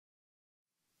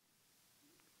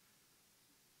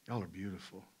Y'all are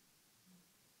beautiful.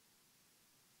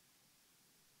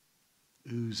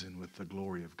 Oozing with the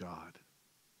glory of God.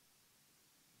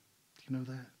 Do you know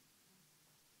that?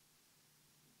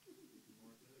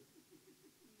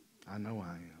 I know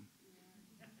I am.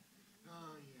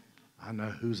 I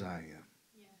know whose I am.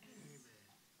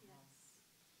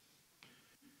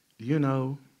 Do you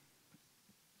know?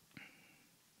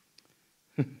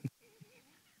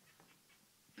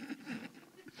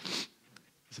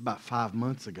 It's about 5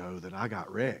 months ago that I got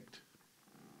wrecked.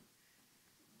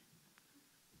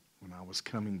 When I was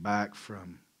coming back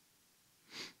from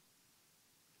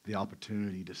the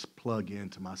opportunity to plug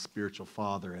into my spiritual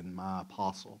father and my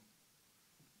apostle.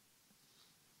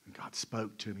 And God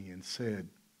spoke to me and said,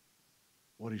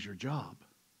 "What is your job?"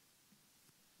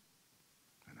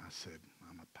 And I said,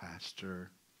 "I'm a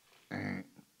pastor. I'm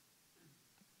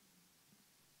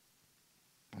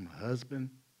a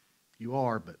husband." "You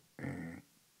are, but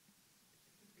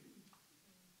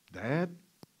Dad?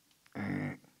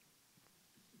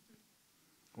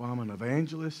 Well, I'm an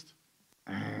evangelist."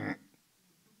 I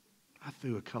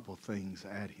threw a couple things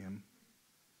at him.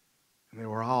 And they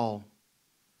were all,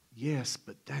 "Yes,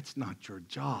 but that's not your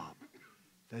job.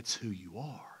 That's who you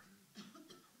are."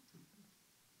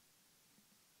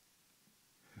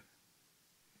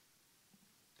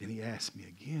 Then he asked me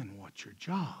again, "What's your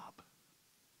job?"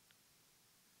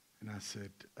 And I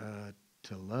said,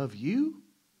 "To love you?"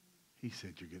 He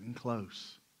said, "You're getting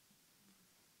close.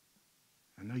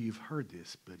 I know you've heard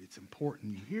this, but it's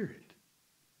important you hear it."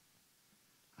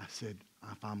 I said,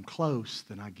 "If I'm close,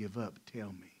 then I give up.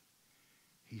 Tell me."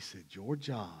 He said, "Your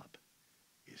job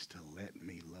is to let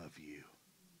me love you."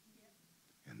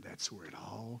 And that's where it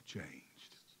all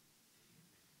changed.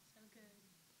 So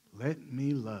good. Let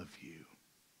me love you.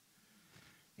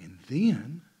 And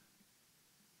then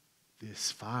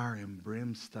this fire and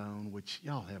brimstone, which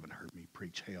y'all haven't heard me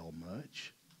preach hell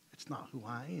much. It's not who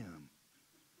I am.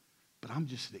 But I'm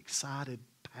just an excited,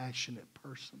 passionate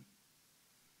person.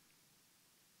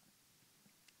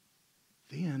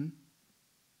 Then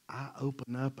I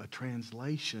open up a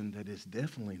translation that is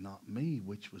definitely not me,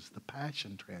 which was the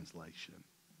Passion Translation.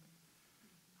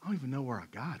 I don't even know where I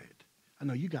got it. I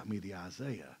know you got me the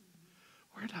Isaiah.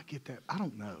 Where did I get that? I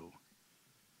don't know.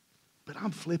 But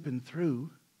I'm flipping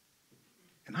through,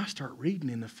 and I start reading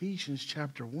in Ephesians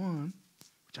chapter 1,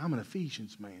 which I'm an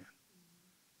Ephesians man.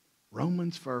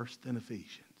 Romans first, then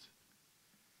Ephesians.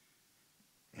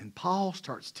 And Paul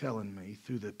starts telling me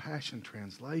through the Passion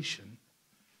Translation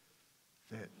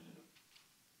that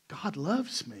God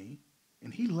loves me,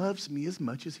 and he loves me as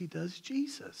much as he does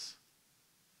Jesus.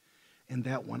 And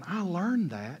that when I learn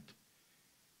that,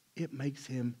 it makes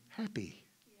him happy.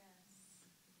 Yes.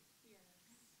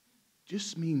 Yes.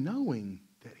 Just me knowing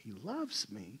that he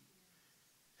loves me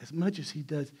as much as he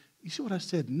does. You see what I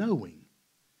said? Knowing.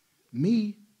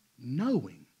 Me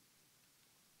knowing.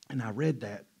 And I read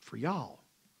that for y'all.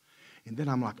 And then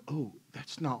I'm like, oh,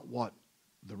 that's not what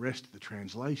the rest of the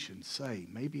translations say.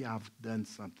 Maybe I've done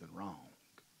something wrong.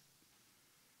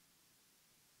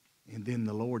 And then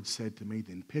the Lord said to me,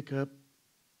 then pick up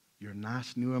your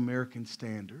nice New American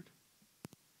Standard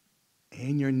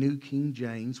and your New King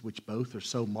James, which both are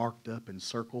so marked up and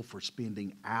circled for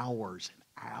spending hours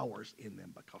and hours in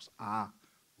them because I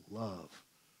love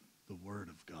the Word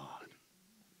of God.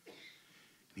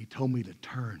 And he told me to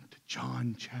turn to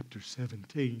John chapter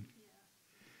 17.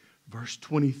 Verse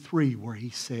 23, where he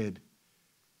said,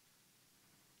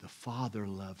 the Father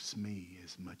loves me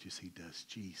as much as he does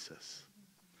Jesus.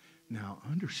 Now,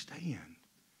 understand,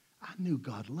 I knew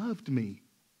God loved me,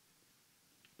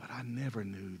 but I never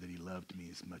knew that he loved me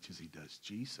as much as he does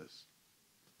Jesus.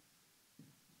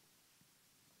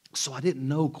 So I didn't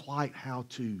know quite how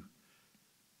to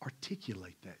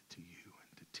articulate that to you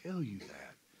and to tell you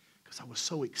that because I was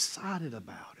so excited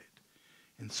about it.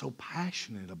 And so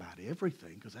passionate about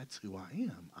everything, because that's who I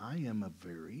am. I am a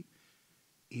very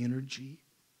energy,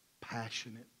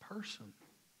 passionate person.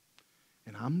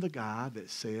 And I'm the guy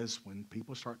that says when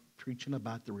people start preaching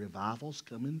about the revivals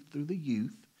coming through the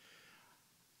youth,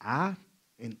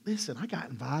 and listen, I got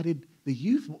invited, the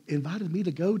youth invited me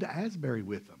to go to Asbury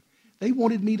with them. They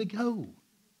wanted me to go.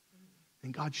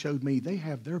 And God showed me they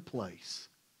have their place.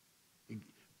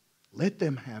 Let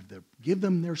them have give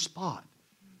them their spot.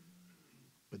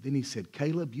 But then he said,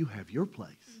 Caleb, you have your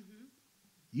place. Mm-hmm.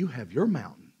 You have your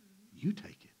mountain. Mm-hmm. You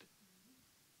take it.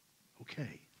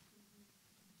 Okay.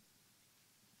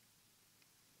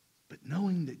 But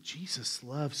knowing that Jesus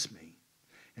loves me,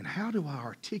 and how do I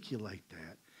articulate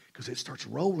that? Because it starts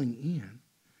rolling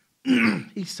in.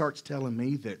 He starts telling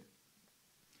me that,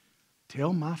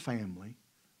 tell my family,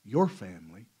 your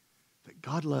family, that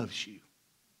God loves you.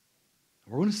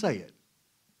 We're going to say it.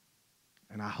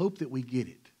 And I hope that we get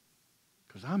it.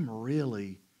 Because I'm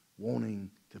really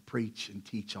wanting to preach and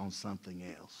teach on something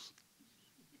else.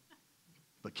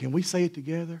 But can we say it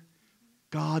together?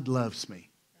 God loves me.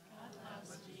 God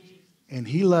loves me. And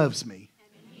He loves me,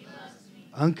 And He loves me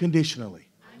unconditionally,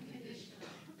 unconditionally,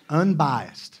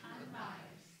 unbiased,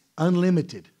 unlimited.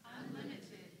 unlimited.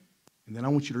 And then I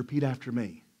want you to repeat after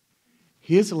me.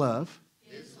 His love,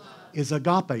 is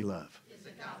agape love,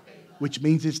 which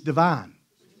means it's divine,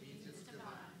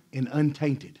 and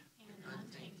untainted.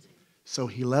 So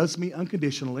He loves me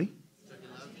unconditionally.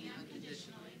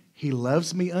 He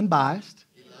loves me unbiased.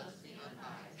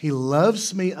 He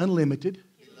loves me unlimited.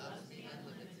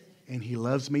 And He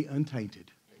loves me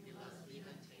untainted.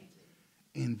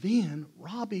 And then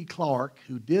Robbie Clark,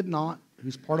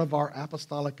 who's part of our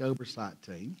apostolic oversight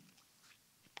team,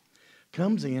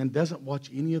 comes in, doesn't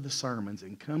watch any of the sermons,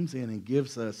 and comes in and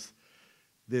gives us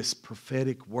this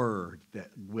prophetic word that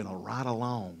went right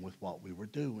along with what we were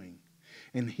doing.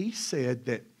 And he said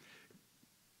that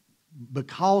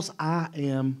because I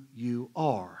am, you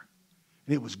are.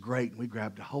 And it was great, and we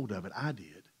grabbed a hold of it. I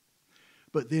did.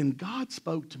 But then God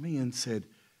spoke to me and said,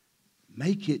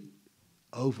 make it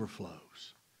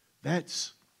overflows.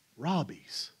 That's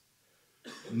Robbie's.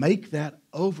 Make that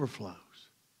overflows.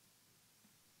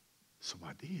 So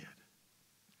I did.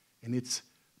 And it's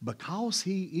because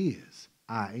He is,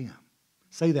 I am.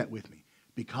 Say that with me.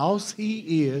 Because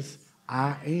He is,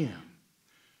 I am.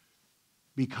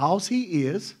 Because He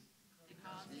is,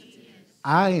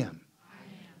 I am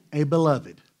a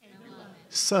beloved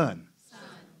son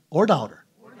or daughter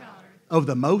of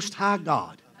the Most High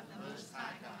God.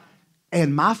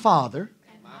 And my Father,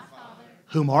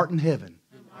 whom art in heaven,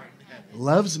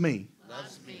 loves me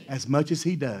as much as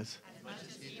He does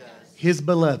His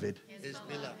beloved,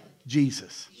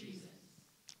 Jesus.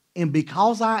 And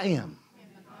because I am,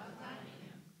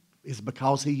 is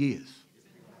because He is.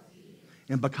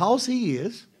 And because He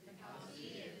is,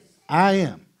 I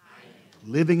am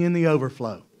living in the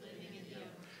overflow.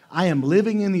 I am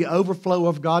living in the overflow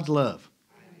of God's love.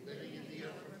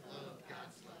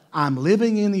 I'm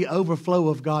living in the overflow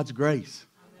of God's grace.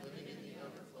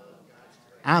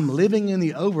 I'm living in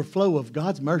the overflow of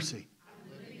God's mercy.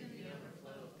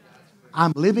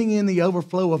 I'm living in the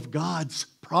overflow of God's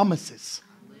promises.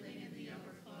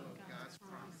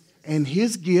 And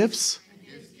His gifts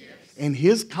and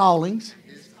His callings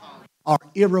are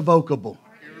irrevocable.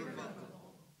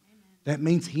 That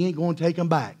means He ain't going to take them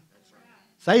back.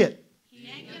 Say it. He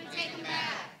ain't going to take them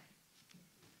back.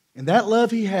 And that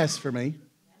love He has for me,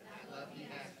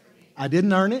 I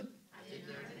didn't earn it.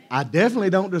 I definitely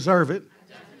don't deserve it.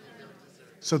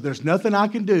 So there's nothing I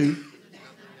can do.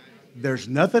 There's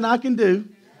nothing I can do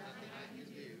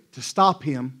to stop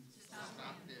Him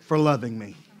for loving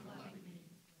me.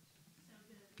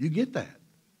 You get that?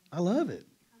 I love it.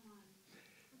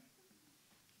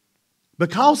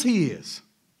 Because He is,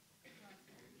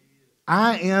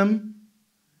 I am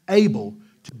able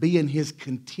to be in His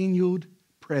continued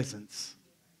presence.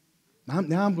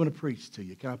 Now I'm going to preach to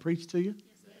you. Can I preach to you?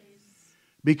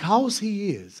 Because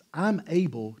He is, I'm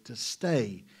able to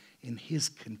stay in His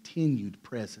continued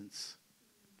presence.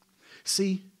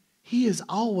 See, He is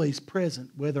always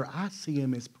present whether I see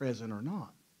Him as present or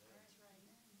not.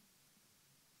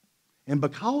 And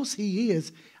because He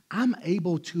is, I'm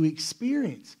able to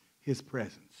experience His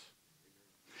presence.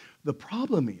 The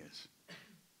problem is,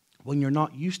 when you're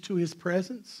not used to His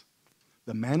presence,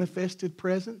 the manifested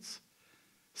presence,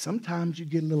 sometimes you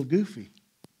get a little goofy.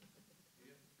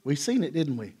 We've seen it,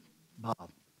 didn't we,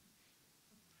 Bob?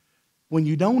 When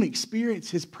you don't experience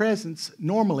His presence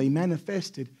normally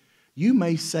manifested, you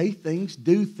may say things,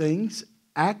 do things,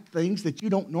 act things that you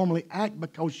don't normally act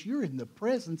because you're in the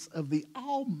presence of the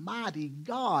Almighty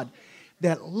God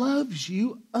that loves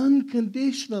you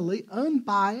unconditionally,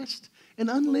 unbiased, and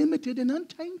unlimited and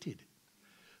untainted.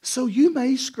 So you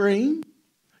may scream,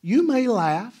 you may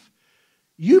laugh,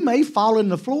 you may fall on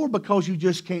the floor because you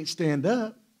just can't stand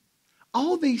up.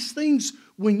 All these things,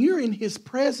 when you're in His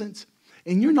presence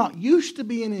and you're not used to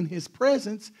being in His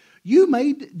presence, you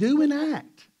may do and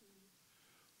act.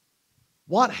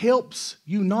 What helps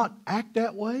you not act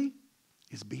that way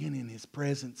is being in His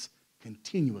presence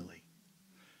continually.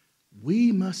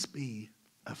 We must be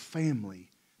a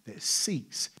family that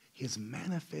seeks His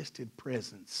manifested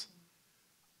presence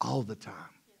all the time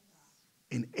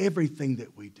in everything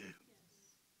that we do.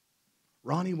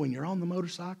 Ronnie, when you're on the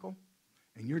motorcycle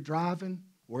and you're driving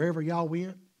wherever y'all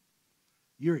went,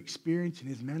 you're experiencing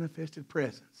His manifested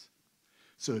presence.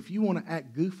 So if you want to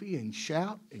act goofy and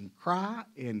shout and cry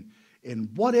and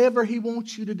whatever He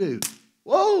wants you to do,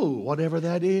 whoa, whatever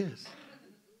that is,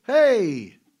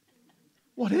 Hey,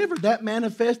 whatever that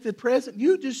manifested presence,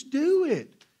 you just do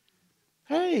it.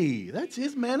 Hey, that's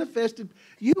His manifested.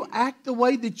 You act the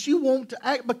way that you want to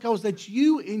act because that's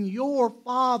you and your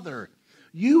Father,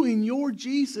 you and your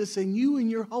Jesus, and you and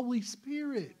your Holy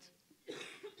Spirit.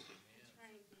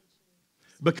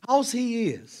 Because He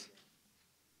is,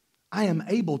 I am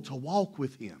able to walk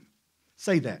with Him.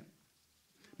 Say that.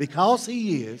 Because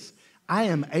He is, I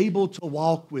am able to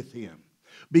walk with Him.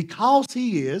 Because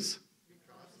He is,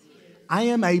 I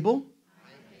am able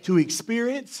to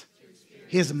experience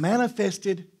His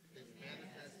manifested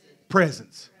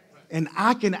presence. And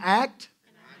I can act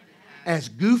as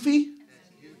goofy,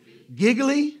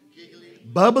 giggly,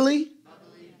 bubbly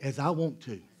as I want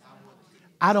to.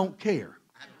 I don't care.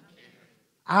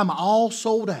 I'm all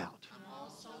sold out.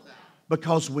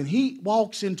 Because when He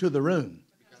walks into the room,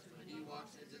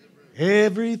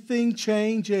 everything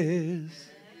changes.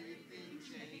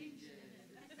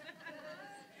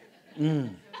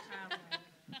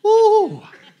 Ooh.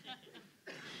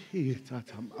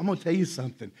 I'm going to tell you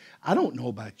something. I don't know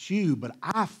about you, but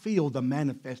I feel the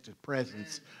manifested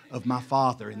presence of my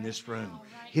Father in this room.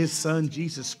 His Son,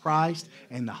 Jesus Christ,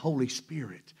 and the Holy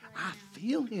Spirit. I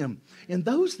feel Him. And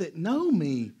those that know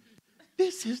me,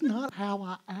 this is not how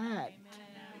I act.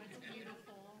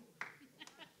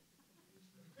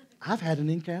 I've had an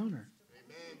encounter.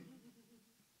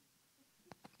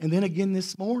 And then again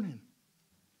this morning.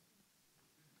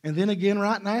 And then again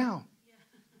right now.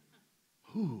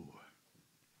 Ooh.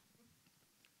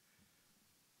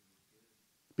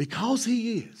 Because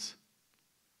He is,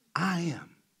 I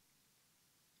am.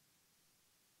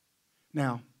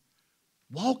 Now,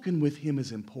 walking with Him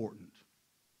is important.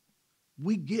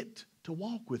 We get to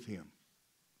walk with Him.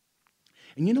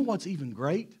 And you know what's even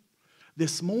great?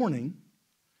 This morning,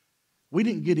 we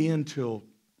didn't get in till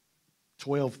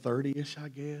 12:30-ish, I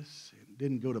guess.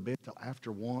 Didn't go to bed till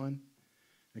after 1.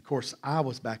 And of course, I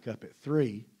was back up at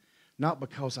 3. Not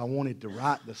because I wanted to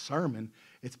write the sermon.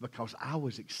 It's because I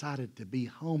was excited to be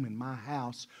home in my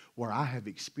house where I have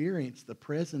experienced the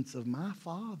presence of my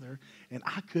Father, and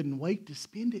I couldn't wait to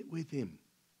spend it with Him.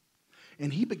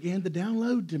 And He began to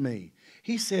download to me.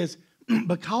 He says,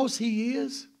 because He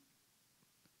is,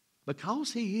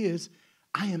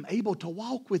 I am able to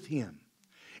walk with Him.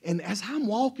 And as I'm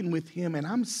walking with Him and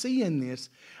I'm seeing this,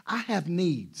 I have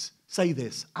needs. Say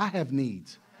this, I have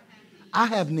needs. I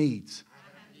have needs.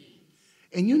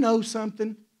 And you know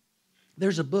something?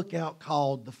 There's a book out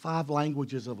called The 5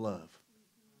 Languages of Love.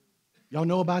 Y'all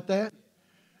know about that?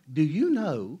 Do you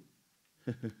know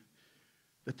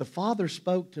that the Father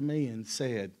spoke to me and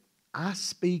said, I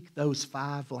speak those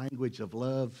 5 languages of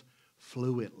love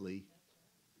fluently.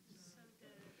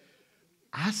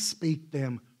 I speak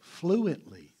them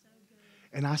fluently.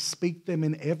 And I speak them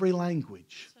in every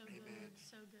language.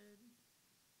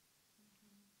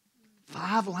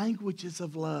 5 languages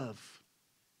of love.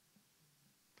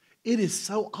 It is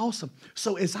so awesome.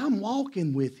 So as I'm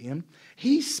walking with Him,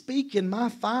 He's speaking my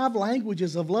 5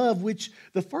 languages of love, which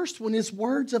the first one is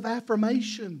words of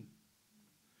affirmation.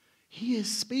 He is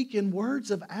speaking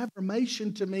words of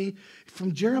affirmation to me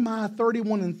from Jeremiah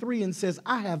 31:3 and says,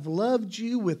 I have loved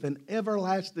you with an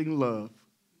everlasting love.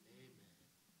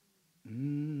 That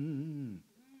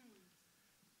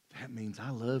means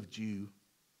I loved you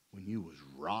when you was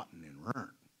rotten and burnt.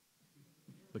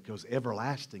 Because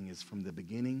everlasting is from the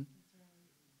beginning.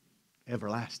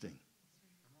 Everlasting.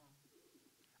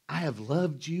 I have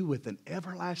loved you with an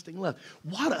everlasting love.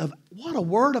 What a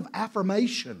word of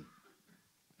affirmation.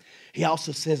 He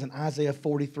also says in Isaiah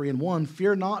 43:1,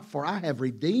 fear not, for I have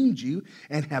redeemed you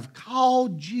and have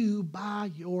called you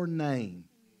by your name,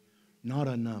 not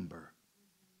a number.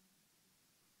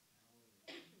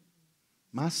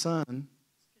 My son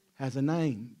has a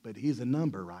name, but he's a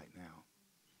number right now.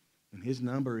 And his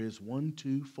number is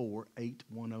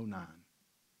 1248109.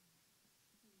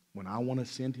 When I want to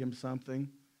send him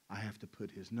something, I have to put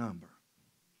his number.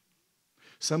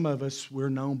 Some of us, we're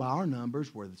known by our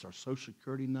numbers, whether it's our Social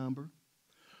Security number,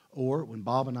 or when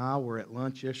Bob and I were at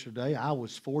lunch yesterday, I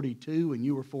was 42 and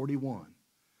you were 41.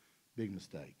 Big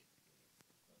mistake.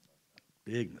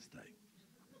 Big mistake.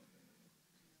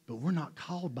 But we're not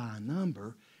called by a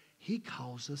number. He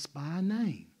calls us by a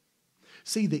name.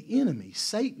 See, the enemy,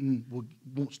 Satan,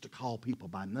 wants to call people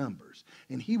by numbers,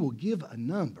 and he will give a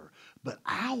number. But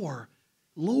our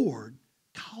Lord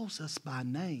calls us by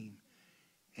name,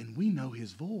 and we know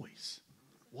His voice.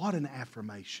 What an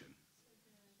affirmation.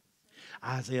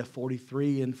 Isaiah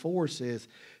 43:4 says,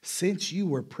 since you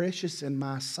were precious in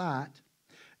my sight,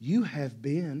 you have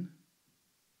been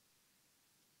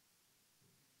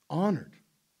honored.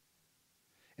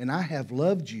 and I have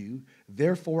loved you.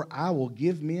 Therefore, I will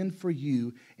give men for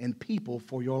you and people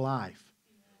for your life.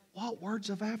 What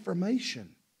words of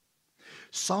affirmation?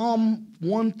 Psalm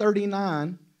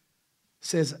 139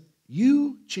 says,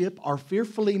 you, Chip, are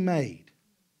fearfully made,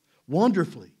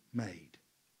 wonderfully made,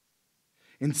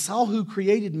 and saw who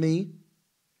created me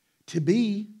to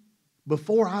be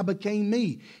before I became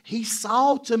me. He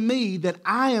saw to me that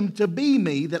I am to be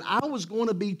me, that I was going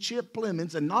to be Chip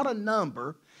Plemmons and not a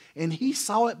number, and he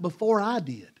saw it before I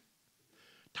did.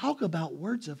 Talk about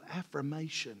words of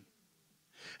affirmation.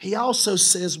 He also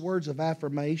says words of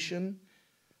affirmation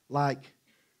like,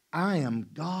 I am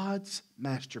God's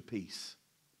masterpiece.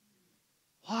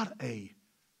 What a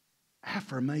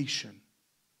affirmation.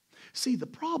 See, the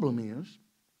problem is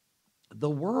the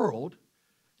world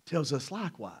tells us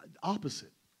likewise,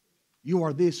 opposite. You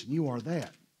are this and you are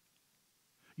that.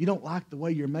 You don't like the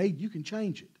way you're made, you can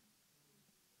change it.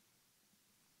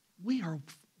 We are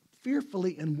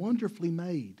fearfully and wonderfully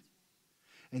made.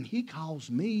 And he calls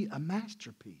me a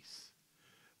masterpiece.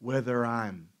 Whether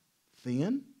I'm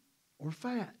thin or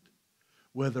fat.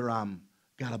 Whether I'm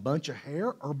got a bunch of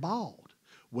hair or bald.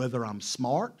 Whether I'm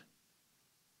smart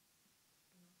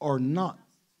or not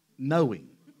knowing.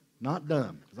 Not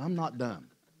dumb, because I'm not dumb.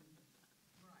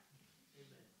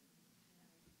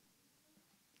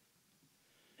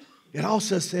 It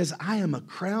also says, I am a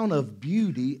crown of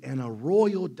beauty and a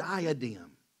royal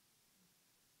diadem.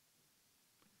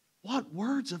 What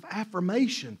words of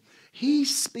affirmation. He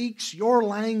speaks your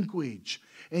language.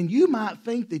 And you might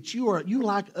think that you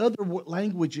like other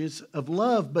languages of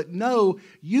love, but no,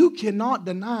 you cannot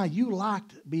deny you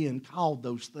liked being called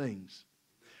those things.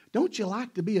 Don't you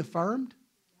like to be affirmed?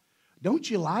 Don't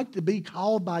you like to be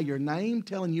called by your name,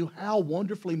 telling you how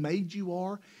wonderfully made you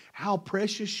are, how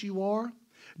precious you are?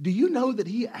 Do you know that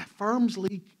he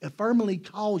affirmingly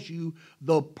calls you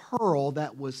the pearl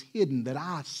that was hidden, that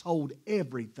I sold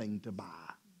everything to buy?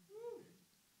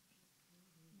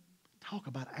 Talk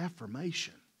about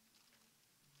affirmation.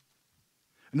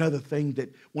 Another thing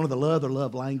that one of the other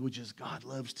love languages God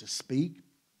loves to speak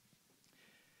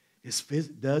is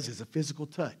a physical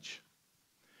touch.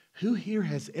 Who here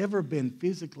has ever been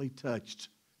physically touched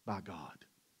by God?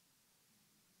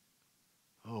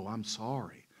 Oh, I'm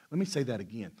sorry. Let me say that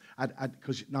again,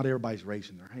 because not everybody's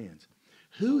raising their hands.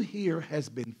 Who here has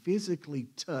been physically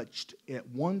touched at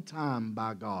one time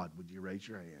by God? Would you raise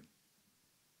your hand?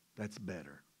 That's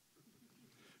better.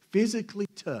 Physically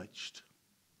touched.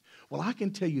 Well, I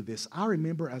can tell you this. I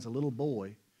remember as a little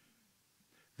boy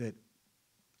that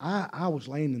I was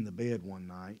laying in the bed one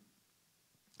night,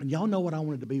 and y'all know what I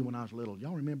wanted to be when I was little.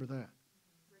 Y'all remember that?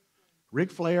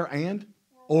 Ric Flair and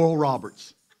Oral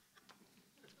Roberts.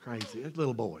 Crazy. It's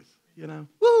little boys, you know.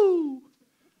 Woo!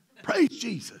 Praise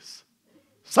Jesus.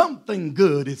 Something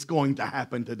good is going to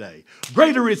happen today.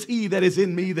 Greater is he that is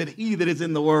in me than he that is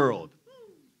in the world.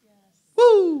 Yes.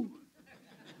 Woo!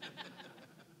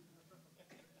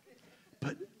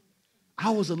 But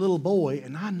I was a little boy,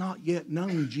 and I had not yet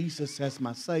known Jesus as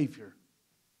my Savior.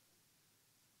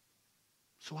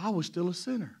 So I was still a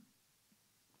sinner.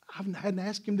 I hadn't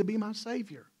asked him to be my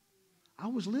Savior. I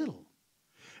was little.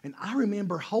 And I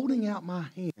remember holding out my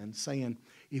hand saying,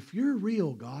 if you're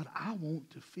real, God, I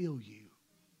want to feel you.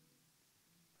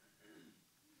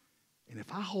 And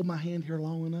if I hold my hand here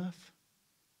long enough,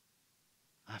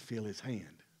 I feel his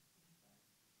hand.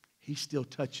 He still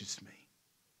touches me.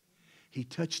 He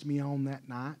touched me on that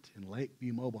night in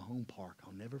Lakeview Mobile Home Park.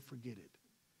 I'll never forget it.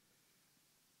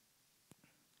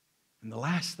 And the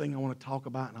last thing I want to talk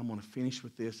about, and I'm going to finish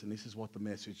with this, and this is what the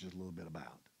message is a little bit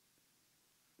about.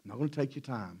 I'm not going to take your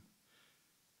time.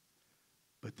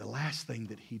 But the last thing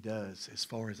that he does as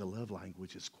far as a love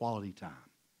language is quality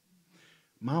time.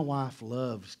 My wife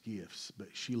loves gifts, but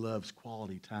she loves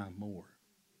quality time more.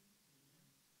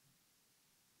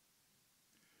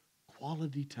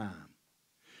 Quality time.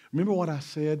 Remember what I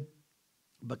said?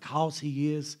 Because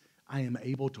he is, I am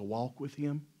able to walk with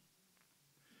him.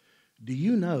 Do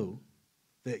you know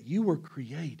that you were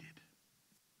created?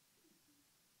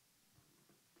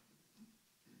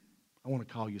 I want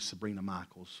to call you Sabrina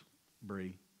Michaels,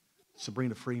 Bree.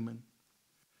 Sabrina Freeman.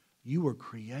 You were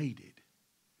created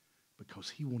because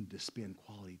he wanted to spend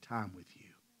quality time with you.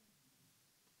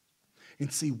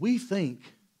 And see, we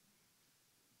think,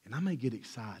 and I may get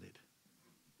excited.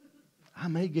 I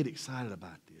may get excited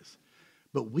about this.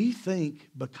 But we think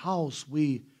because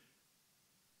we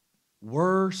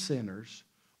were sinners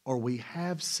or we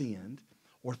have sinned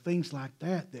or things like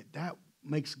that, that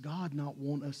makes God not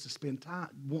want us to spend time,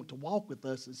 want to walk with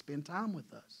us and spend time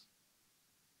with us.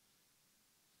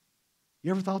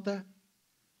 You ever thought that?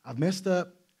 I've messed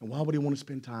up, and why would he want to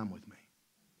spend time with me?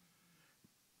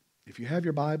 If you have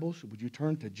your Bibles, would you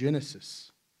turn to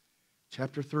Genesis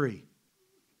chapter 3?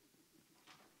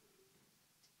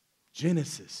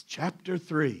 Genesis chapter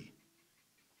 3.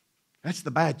 That's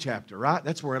the bad chapter, right?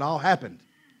 That's where it all happened.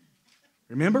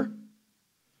 Remember?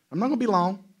 I'm not going to be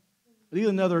long. But either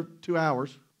another 2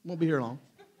 hours. Won't be here long.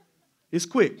 It's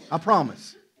quick, I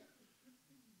promise.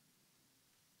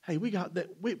 Hey, we got that.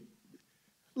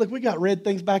 Look, we got red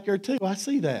things back there too. I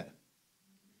see that.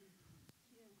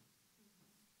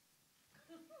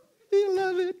 Do you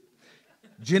love it?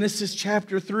 Genesis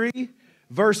chapter 3,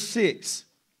 verse 6.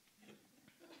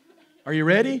 Are you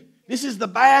ready? This is the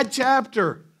bad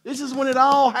chapter. This is when it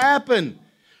all happened.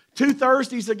 2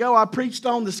 Thursdays ago, I preached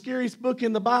on the scariest book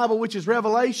in the Bible, which is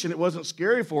Revelation. It wasn't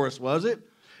scary for us, was it?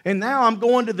 And now I'm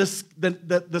going to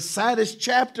the saddest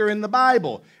chapter in the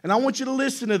Bible. And I want you to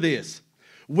listen to this.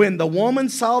 When the woman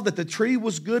saw that the tree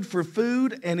was good for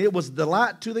food, and it was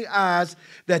delight to the eyes,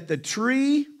 that the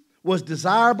tree was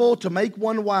desirable to make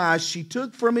one wise, she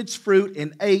took from its fruit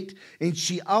and ate, and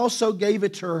she also gave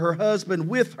it to her husband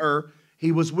with her.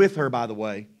 He was with her, by the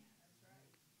way.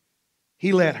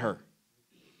 He let her.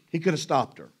 He could have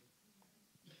stopped her.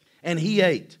 And he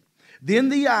ate. Then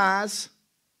the eyes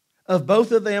of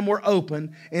both of them were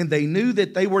open, and they knew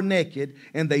that they were naked,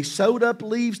 and they sewed up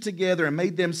leaves together and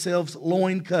made themselves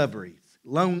loin coverings.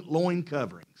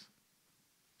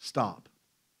 Stop.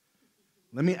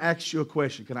 Let me ask you a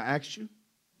question. Can I ask you?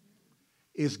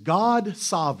 Is God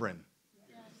sovereign?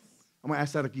 Yes. I'm going to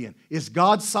ask that again. Is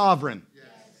God sovereign? Yes.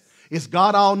 Is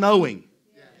God all-knowing?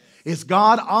 Yes. Is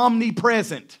God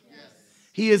omnipresent? Yes.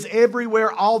 He is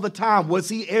everywhere all the time. Was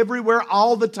He everywhere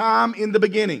all the time in the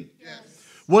beginning? Yes.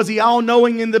 Was He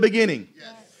all-knowing in the beginning?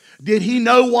 Yes. Did He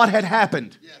know what had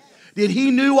happened? Yes. Did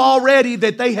He knew already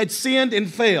that they had sinned and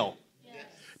fell?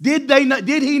 Yes.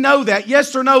 Did He know that?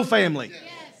 Yes or no, family? Yes.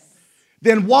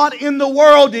 Then what in the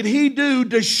world did He do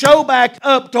to show back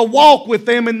up to walk with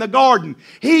them in the garden?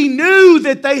 He knew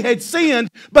that they had sinned,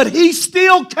 but He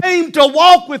still came to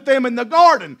walk with them in the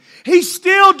garden. He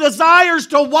still desires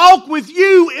to walk with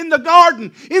you in the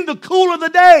garden in the cool of the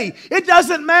day. It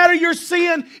doesn't matter your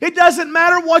sin. It doesn't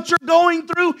matter what you're going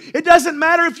through. It doesn't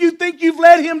matter if you think you've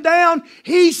let Him down.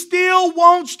 He still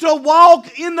wants to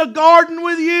walk in the garden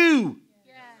with you.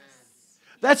 Yes.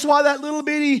 That's why that little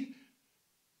bitty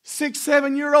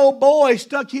 6-7-year-old boy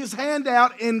stuck his hand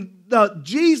out, and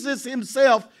Jesus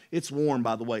Himself, it's warm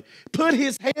by the way, put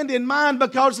His hand in mine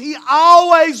because He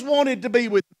always wanted to be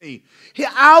with me.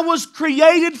 I was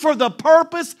created for the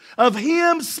purpose of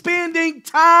Him spending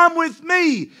time with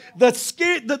me. The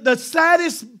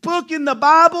saddest book in the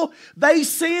Bible, they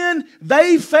sinned,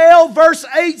 they fell. Verse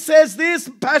 8 says this,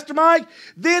 Pastor Mike,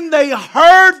 then they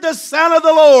heard the sound of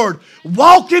the Lord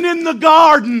walking in the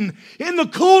garden in the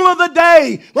cool of the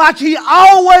day like He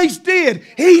always did.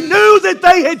 He knew that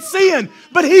they had sinned,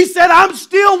 but He said, I'm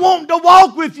still wanting to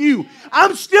walk with you.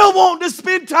 I'm still wanting to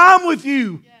spend time with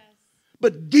you. Yes.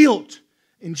 But guilt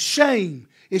and shame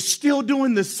is still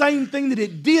doing the same thing that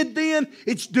it did then,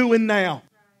 it's doing now.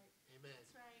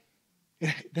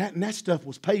 Right. That's right. That stuff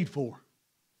was paid for.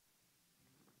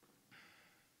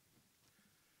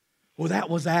 Well,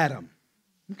 that was Adam.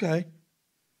 Okay.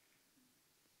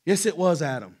 Yes, it was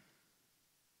Adam.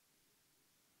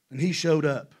 And he showed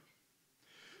up.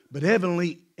 But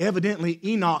evidently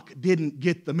Enoch didn't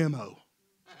get the memo.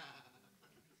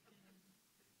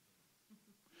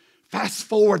 Fast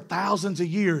forward thousands of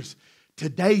years to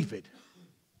David.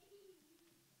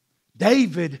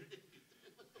 David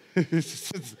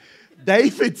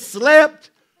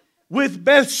slept with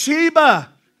Bathsheba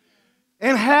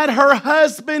and had her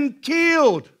husband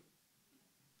killed.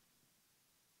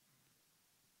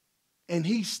 And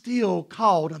he still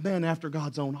called a man after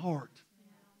God's own heart.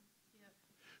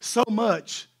 So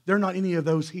much, there are not any of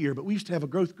those here, but we used to have a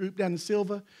growth group down in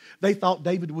Silva. They thought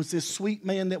David was this sweet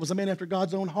man that was a man after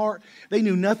God's own heart. They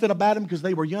knew nothing about him because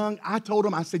they were young. I told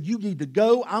them, I said, you need to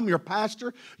go. I'm your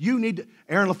pastor. You need to.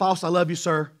 Aaron LaFosse, I love you,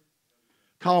 sir.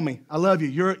 Call me. I love you.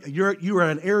 You are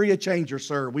an area changer,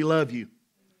 sir. We love you.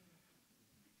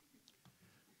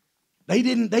 They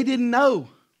didn't know.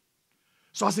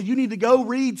 So I said, you need to go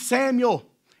read Samuel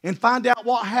and find out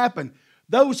what happened.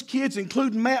 Those kids,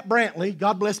 including Matt Brantley,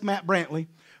 God bless Matt Brantley.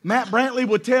 Matt Brantley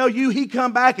would tell you he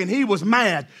come back and he was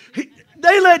mad.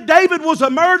 They let David was a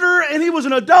murderer and he was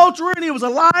an adulterer and he was a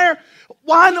liar.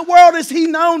 Why in the world is he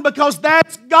known? Because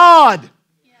that's God.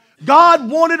 God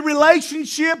wanted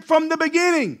relationship from the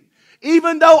beginning.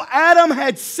 Even though Adam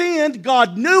had sinned,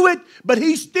 God knew it, but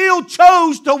He still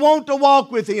chose to want to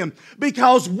walk with Him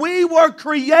because we were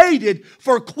created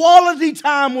for quality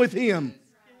time with Him.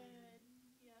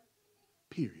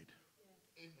 Period.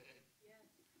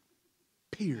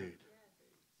 Period.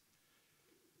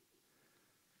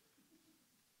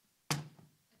 If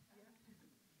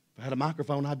I had a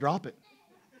microphone, I'd drop it.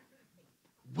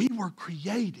 We were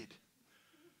created.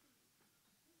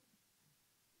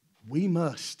 We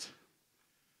must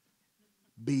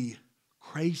be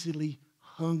crazily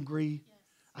hungry.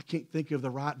 I can't think of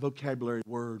the right vocabulary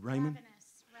word, Raymond.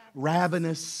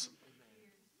 Ravenous,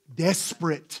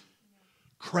 desperate,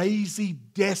 crazy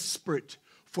desperate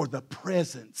for the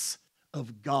presence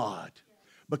of God.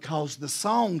 Because the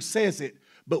song says it,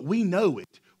 but we know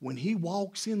it. When He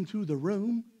walks into the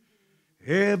room,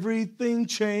 everything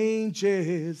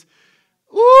changes.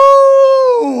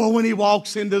 Ooh, when He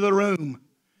walks into the room,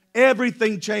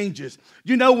 everything changes.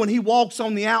 You know, when He walks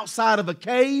on the outside of a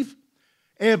cave,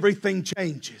 everything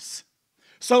changes.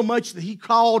 So much that He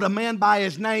called a man by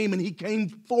his name and he came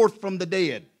forth from the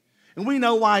dead. And we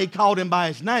know why He called him by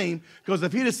his name, because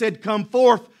if He'd have said, come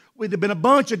forth, we'd have been a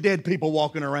bunch of dead people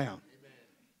walking around.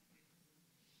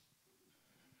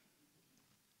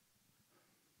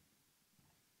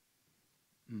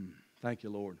 Thank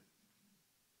you, Lord.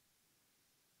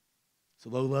 So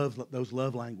those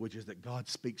love languages that God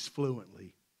speaks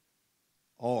fluently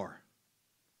are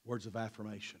words of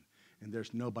affirmation. And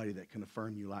there's nobody that can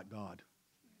affirm you like God.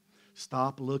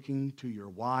 Stop looking to your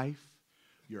wife,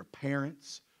 your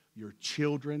parents, your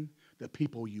children, the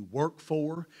people you work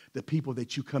for, the people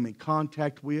that you come in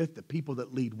contact with, the people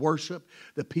that lead worship,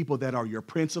 the people that are your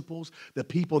principals, the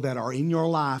people that are in your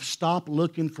life. Stop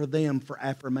looking for them for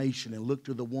affirmation and look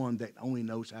to the one that only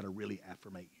knows how to really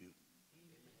affirmate you.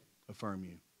 Affirm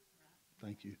you.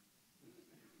 Thank you.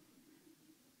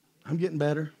 I'm getting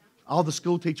better. All the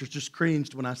school teachers just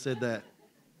cringed when I said that.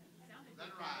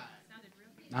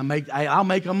 I'll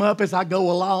make them up as I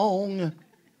go along.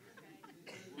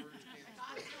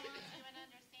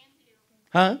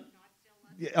 Huh?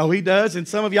 Oh, He does, and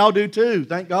some of y'all do too.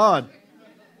 Thank God.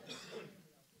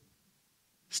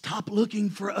 Stop looking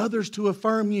for others to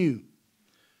affirm you.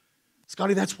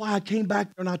 Scotty, that's why I came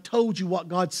back there and I told you what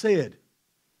God said.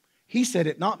 He said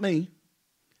it, not me.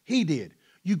 He did.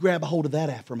 You grab a hold of that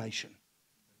affirmation.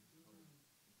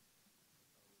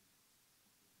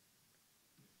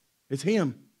 It's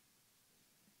Him.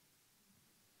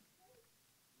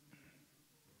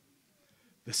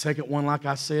 The second one, like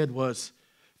I said, was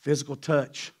physical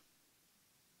touch.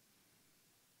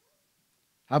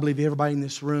 I believe everybody in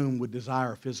this room would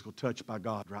desire a physical touch by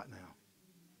God right now.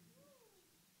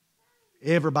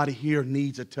 Everybody here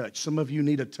needs a touch. Some of you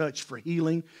need a touch for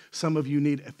healing. Some of you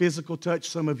need a physical touch.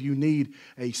 Some of you need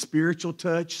a spiritual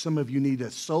touch. Some of you need a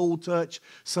soul touch.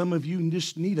 Some of you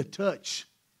just need a touch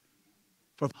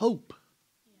for hope.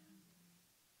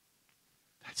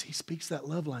 He speaks that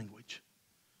love language.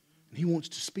 And He wants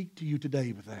to speak to you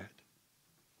today with that.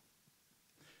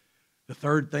 The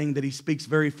third thing that He speaks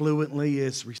very fluently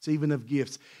is receiving of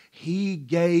gifts. He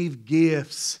gave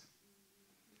gifts.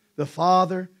 The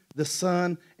Father, the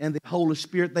Son, and the Holy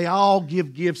Spirit, they all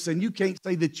give gifts. And you can't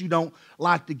say that you don't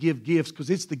like to give gifts, because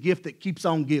it's the gift that keeps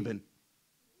on giving.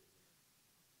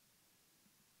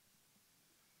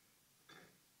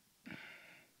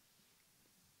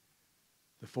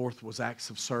 The fourth was acts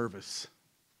of service.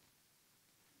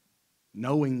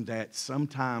 Knowing that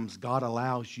sometimes God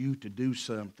allows you to do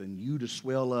something, you to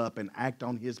swell up and act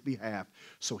on His behalf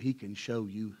so He can show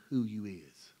you who you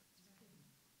is.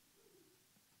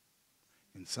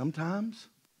 And sometimes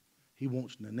He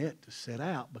wants Nanette to set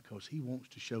out because He wants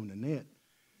to show Nanette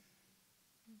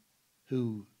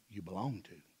who you belong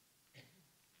to.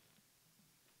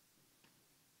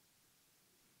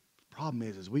 The problem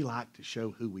is we like to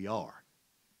show who we are.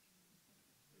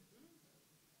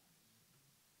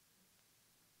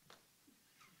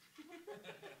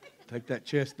 Take that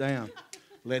chest down.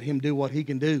 Let Him do what He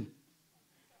can do.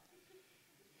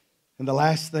 And the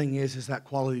last thing is that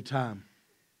quality time.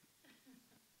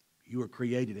 You were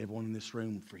created, everyone in this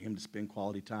room, for Him to spend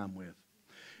quality time with.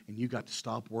 And you got to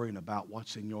stop worrying about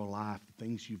what's in your life, the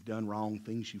things you've done wrong,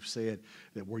 things you've said,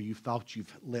 that where you thought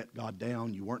you've let God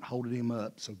down, you weren't holding Him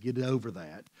up, so get over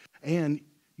that. And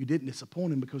you didn't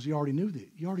disappoint Him because He already knew that.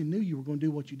 You already knew you were going to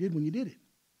do what you did when you did it.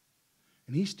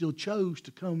 And He still chose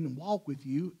to come and walk with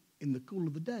you in the cool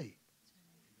of the day.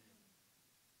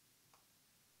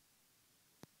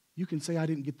 You can say, I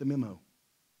didn't get the memo.